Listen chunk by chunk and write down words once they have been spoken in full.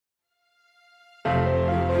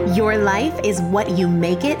Your life is what you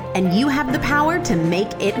make it, and you have the power to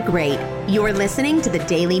make it great. You're listening to the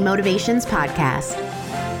Daily Motivations Podcast.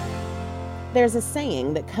 There's a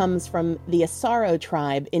saying that comes from the Asaro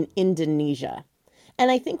tribe in Indonesia,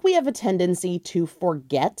 and I think we have a tendency to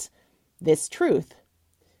forget this truth.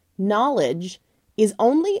 Knowledge is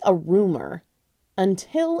only a rumor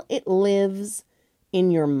until it lives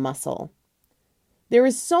in your muscle. There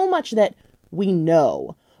is so much that we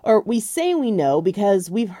know, or we say we know because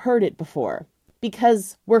we've heard it before,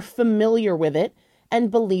 because we're familiar with it and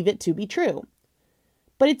believe it to be true.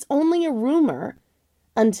 But it's only a rumor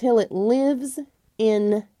until it lives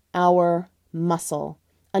in our muscle,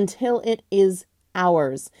 until it is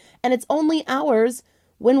ours. And it's only ours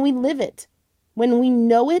when we live it, when we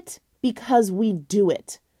know it because we do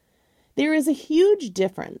it. There is a huge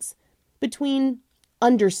difference between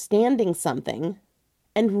understanding something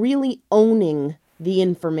and really owning the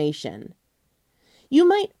information. You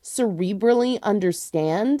might cerebrally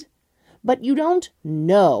understand, but you don't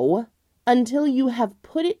know until you have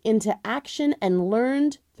put it into action and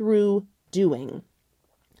learned through doing.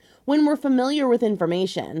 When we're familiar with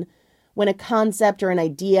information, when a concept or an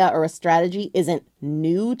idea or a strategy isn't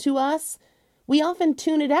new to us, we often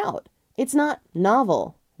tune it out. It's not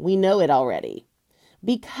novel. We know it already.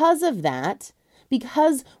 Because of that,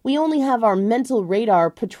 because we only have our mental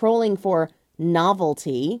radar patrolling for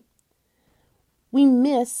novelty, we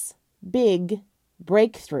miss big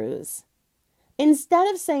breakthroughs. Instead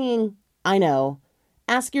of saying, I know,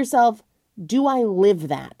 ask yourself, do I live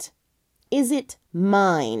that? Is it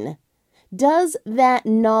mine? Does that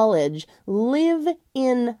knowledge live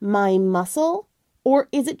in my muscle, or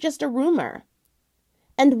is it just a rumor?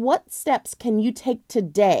 And what steps can you take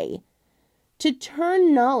today to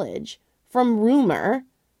turn knowledge from rumor,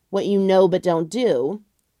 what you know but don't do,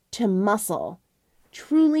 to muscle,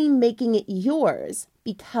 truly making it yours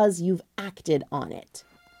because you've acted on it?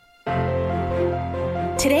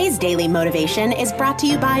 Today's Daily Motivation is brought to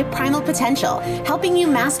you by Primal Potential, helping you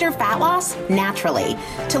master fat loss naturally.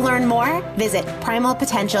 To learn more, visit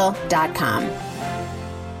primalpotential.com.